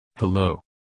Hello.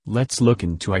 Let's look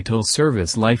into Itil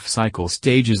service lifecycle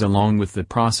stages along with the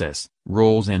process,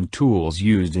 roles and tools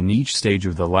used in each stage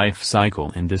of the life cycle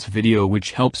in this video,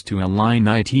 which helps to align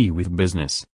IT with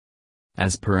business.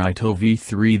 As per Itil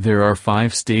v3, there are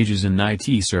 5 stages in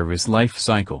IT service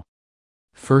lifecycle.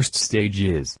 First stage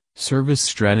is service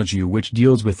strategy, which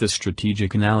deals with the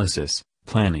strategic analysis,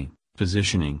 planning,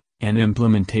 positioning, and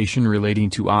implementation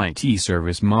relating to IT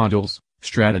service models,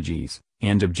 strategies,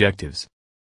 and objectives.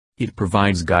 It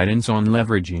provides guidance on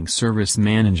leveraging service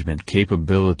management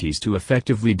capabilities to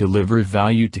effectively deliver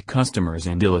value to customers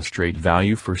and illustrate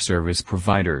value for service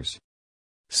providers.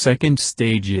 Second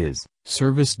stage is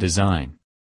service design.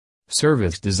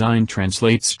 Service design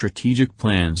translates strategic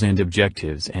plans and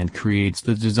objectives and creates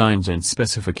the designs and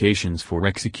specifications for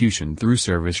execution through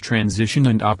service transition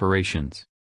and operations.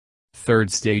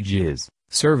 Third stage is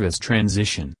service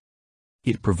transition.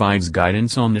 It provides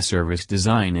guidance on the service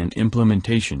design and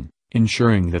implementation,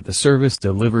 ensuring that the service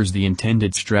delivers the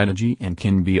intended strategy and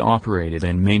can be operated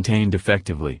and maintained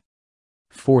effectively.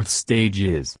 Fourth stage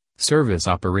is service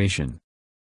operation,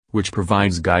 which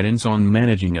provides guidance on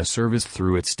managing a service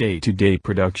through its day-to-day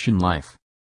production life.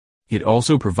 It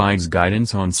also provides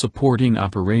guidance on supporting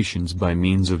operations by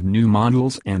means of new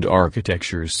models and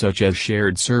architectures such as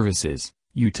shared services,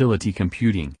 utility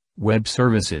computing, web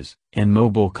services, and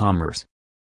mobile commerce.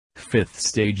 Fifth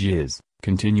stage is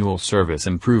continual service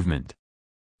improvement.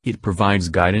 It provides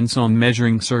guidance on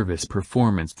measuring service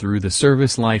performance through the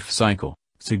service life cycle,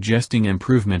 suggesting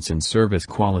improvements in service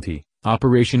quality,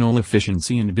 operational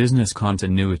efficiency, and business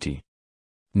continuity.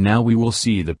 Now we will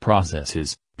see the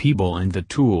processes, people, and the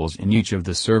tools in each of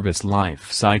the service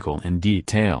life cycle in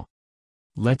detail.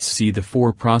 Let's see the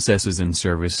 4 processes in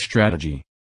service strategy.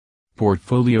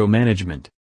 Portfolio management.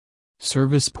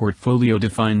 Service portfolio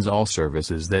defines all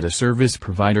services that a service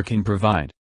provider can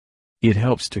provide. It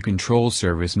helps to control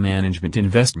service management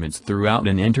investments throughout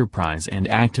an enterprise and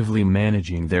actively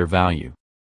managing their value.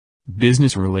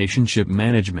 Business relationship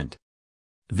management.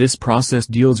 This process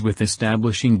deals with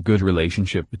establishing good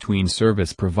relationship between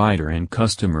service provider and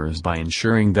customers by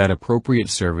ensuring that appropriate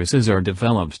services are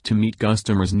developed to meet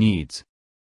customers' needs.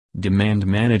 Demand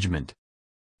management.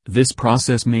 This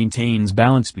process maintains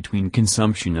balance between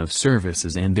consumption of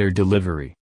services and their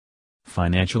delivery.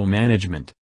 Financial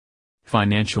management.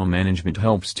 Financial management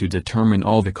helps to determine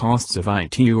all the costs of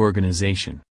IT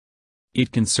organization.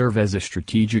 It can serve as a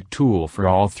strategic tool for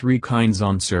all 3 kinds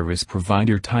on service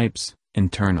provider types: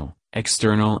 internal,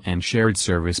 external, and shared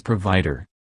service provider.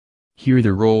 Here are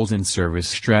the roles in service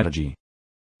strategy.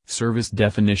 Service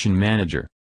definition manager,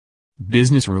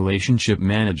 business relationship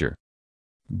manager,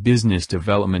 business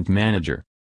development manager,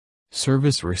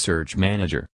 service research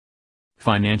manager,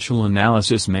 financial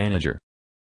analysis manager,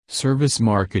 service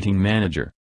marketing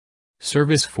manager,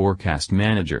 service forecast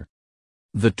manager.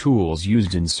 The tools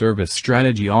used in service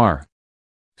strategy are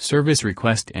service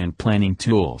request and planning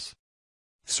tools,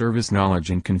 service knowledge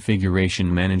and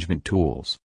configuration management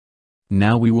tools.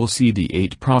 Now we will see the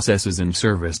 8 processes in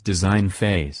service design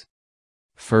phase.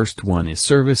 First one is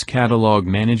service catalog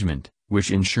management, which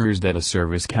ensures that a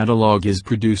service catalog is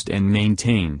produced and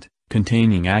maintained,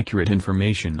 containing accurate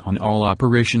information on all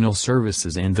operational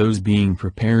services and those being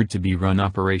prepared to be run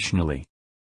operationally.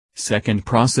 Second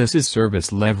process is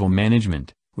service level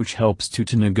management, which helps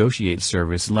to negotiate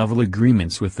service level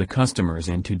agreements with the customers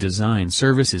and to design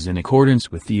services in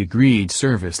accordance with the agreed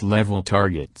service level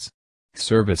targets.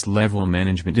 Service level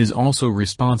management is also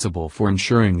responsible for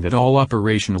ensuring that all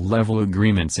operational level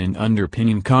agreements and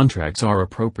underpinning contracts are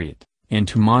appropriate, and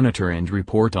to monitor and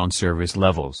report on service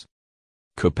levels.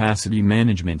 Capacity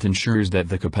management ensures that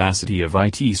the capacity of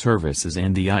IT services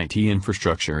and the IT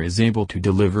infrastructure is able to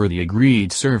deliver the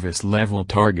agreed service level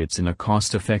targets in a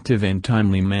cost-effective and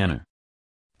timely manner.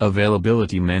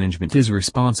 Availability management is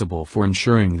responsible for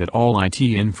ensuring that all IT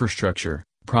infrastructure,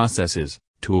 processes,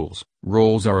 tools,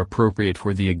 roles are appropriate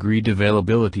for the agreed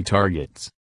availability targets.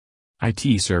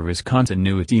 IT service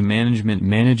continuity management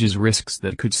manages risks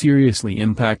that could seriously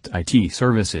impact IT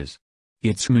services.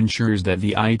 It ensures that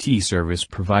the IT service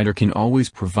provider can always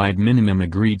provide minimum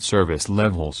agreed service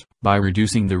levels by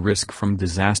reducing the risk from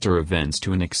disaster events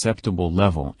to an acceptable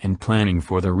level and planning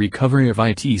for the recovery of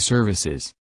IT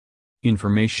services.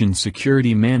 Information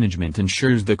security management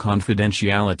ensures the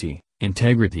confidentiality,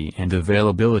 integrity, and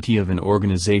availability of an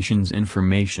organization's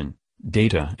information,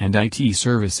 data, and IT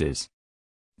services.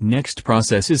 Next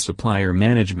process is supplier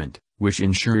management, which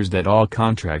ensures that all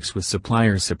contracts with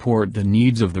suppliers support the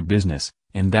needs of the business,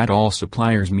 and that all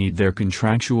suppliers meet their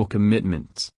contractual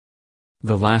commitments.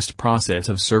 The last process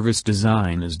of service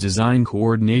design is design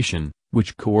coordination,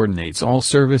 which coordinates all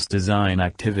service design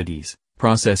activities,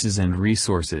 processes and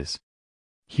resources.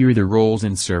 Here are the roles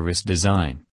in service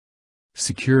design.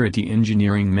 Security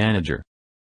Engineering Manager,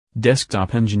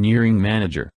 Desktop Engineering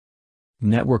Manager,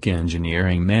 Network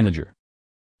Engineering Manager,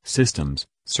 Systems,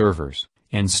 Servers,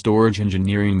 and Storage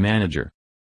Engineering Manager,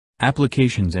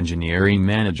 Applications Engineering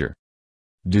Manager,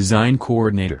 Design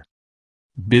Coordinator,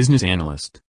 Business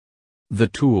Analyst. The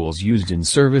tools used in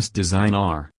service design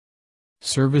are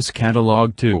Service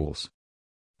Catalog Tools,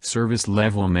 Service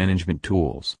Level Management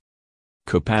Tools,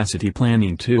 Capacity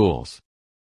Planning Tools,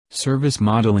 Service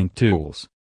Modeling Tools,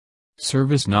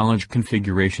 Service Knowledge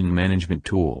Configuration Management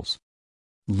Tools.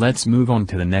 Let's move on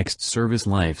to the next service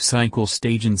lifecycle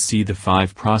stage and see the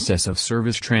 5 process of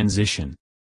service transition.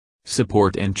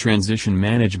 Support and transition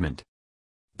management.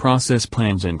 Process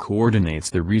plans and coordinates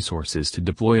the resources to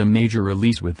deploy a major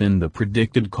release within the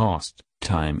predicted cost,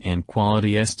 time and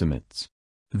quality estimates.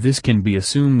 This can be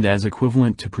assumed as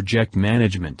equivalent to project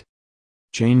management.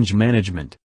 Change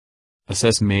management.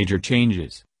 Assess major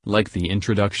changes, like the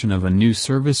introduction of a new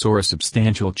service or a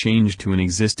substantial change to an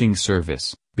existing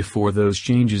service, before those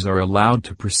changes are allowed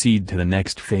to proceed to the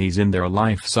next phase in their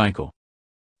life cycle.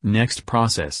 Next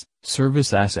process,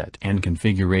 service asset and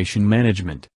configuration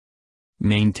management.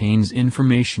 Maintains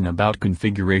information about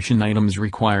configuration items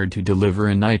required to deliver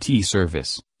an IT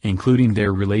service, including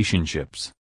their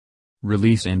relationships.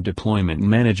 Release and deployment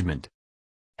management.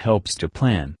 Helps to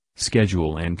plan,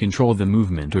 schedule and control the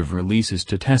movement of releases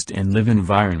to test and live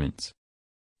environments.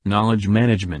 Knowledge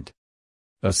management.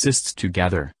 Assists to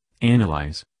gather,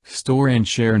 analyze, store and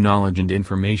share knowledge and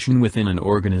information within an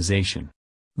organization.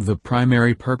 The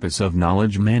primary purpose of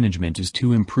knowledge management is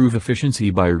to improve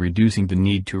efficiency by reducing the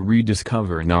need to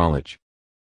rediscover knowledge.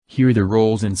 Here are the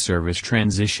roles in service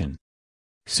transition.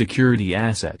 Security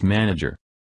Asset Manager,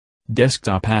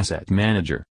 Desktop Asset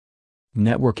Manager,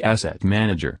 Network Asset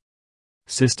Manager,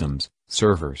 Systems,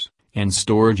 Servers, and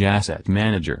Storage Asset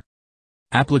Manager,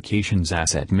 Applications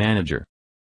Asset Manager.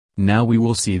 Now we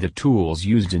will see the tools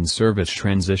used in service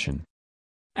transition.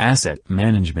 Asset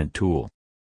Management Tool,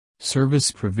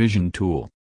 Service Provision Tool,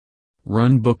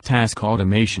 Runbook Task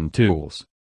Automation Tools,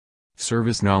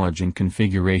 Service Knowledge and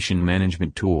Configuration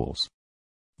Management Tools.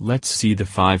 Let's see the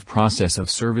 5 process of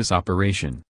service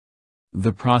operation.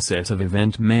 The process of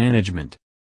event management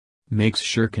makes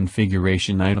sure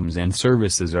configuration items and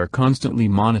services are constantly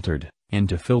monitored, and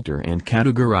to filter and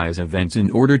categorize events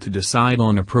in order to decide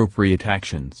on appropriate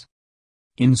actions.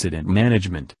 Incident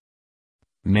management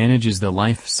manages the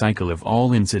life cycle of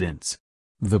all incidents.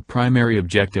 The primary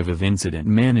objective of incident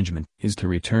management is to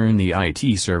return the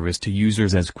IT service to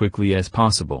users as quickly as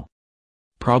possible.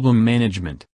 Problem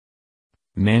management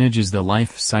manages the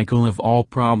life cycle of all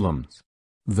problems.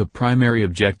 The primary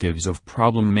objectives of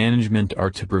problem management are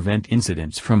to prevent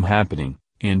incidents from happening,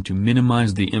 and to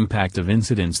minimize the impact of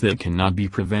incidents that cannot be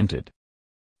prevented.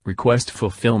 Request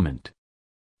fulfillment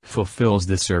fulfills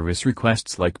the service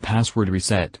requests like password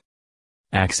reset.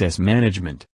 Access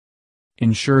management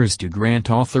ensures to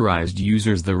grant authorized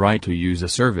users the right to use a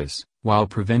service, while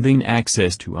preventing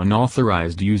access to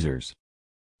unauthorized users.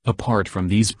 Apart from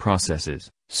these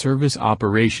processes, service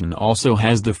operation also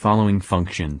has the following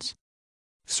functions.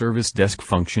 Service Desk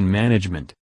Function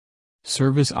Management,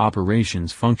 Service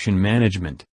Operations Function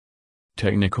Management,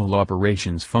 Technical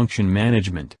Operations Function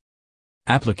Management,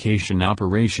 Application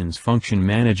Operations Function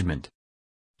Management.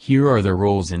 Here are the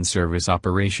roles in service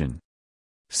operation.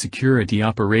 Security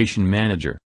Operation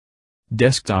Manager,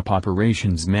 Desktop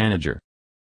Operations Manager,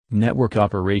 Network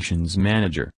Operations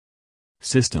Manager,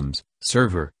 Systems,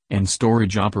 Server, and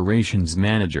Storage Operations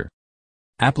Manager,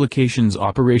 Applications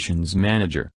Operations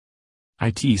Manager,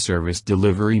 IT Service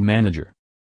Delivery Manager,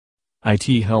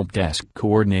 IT Help Desk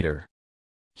Coordinator.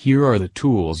 Here are the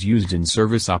tools used in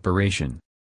service operation.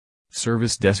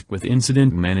 Service Desk with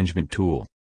Incident Management Tool,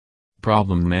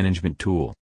 Problem Management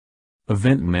Tool,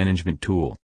 Event Management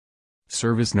Tool,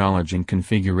 Service Knowledge and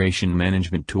Configuration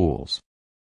Management Tools.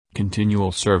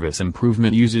 Continual Service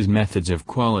Improvement uses methods of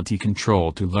quality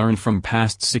control to learn from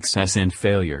past success and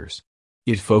failures.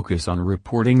 It focuses on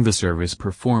reporting the service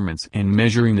performance and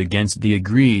measuring against the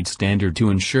agreed standard to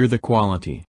ensure the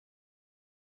quality.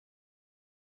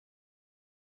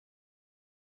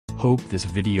 Hope this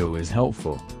video is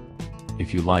helpful.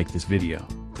 If you like this video,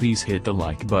 please hit the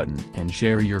like button and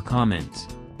share your comments.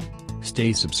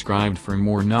 Stay subscribed for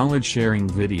more knowledge sharing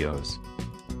videos.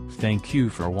 Thank you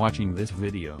for watching this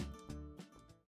video.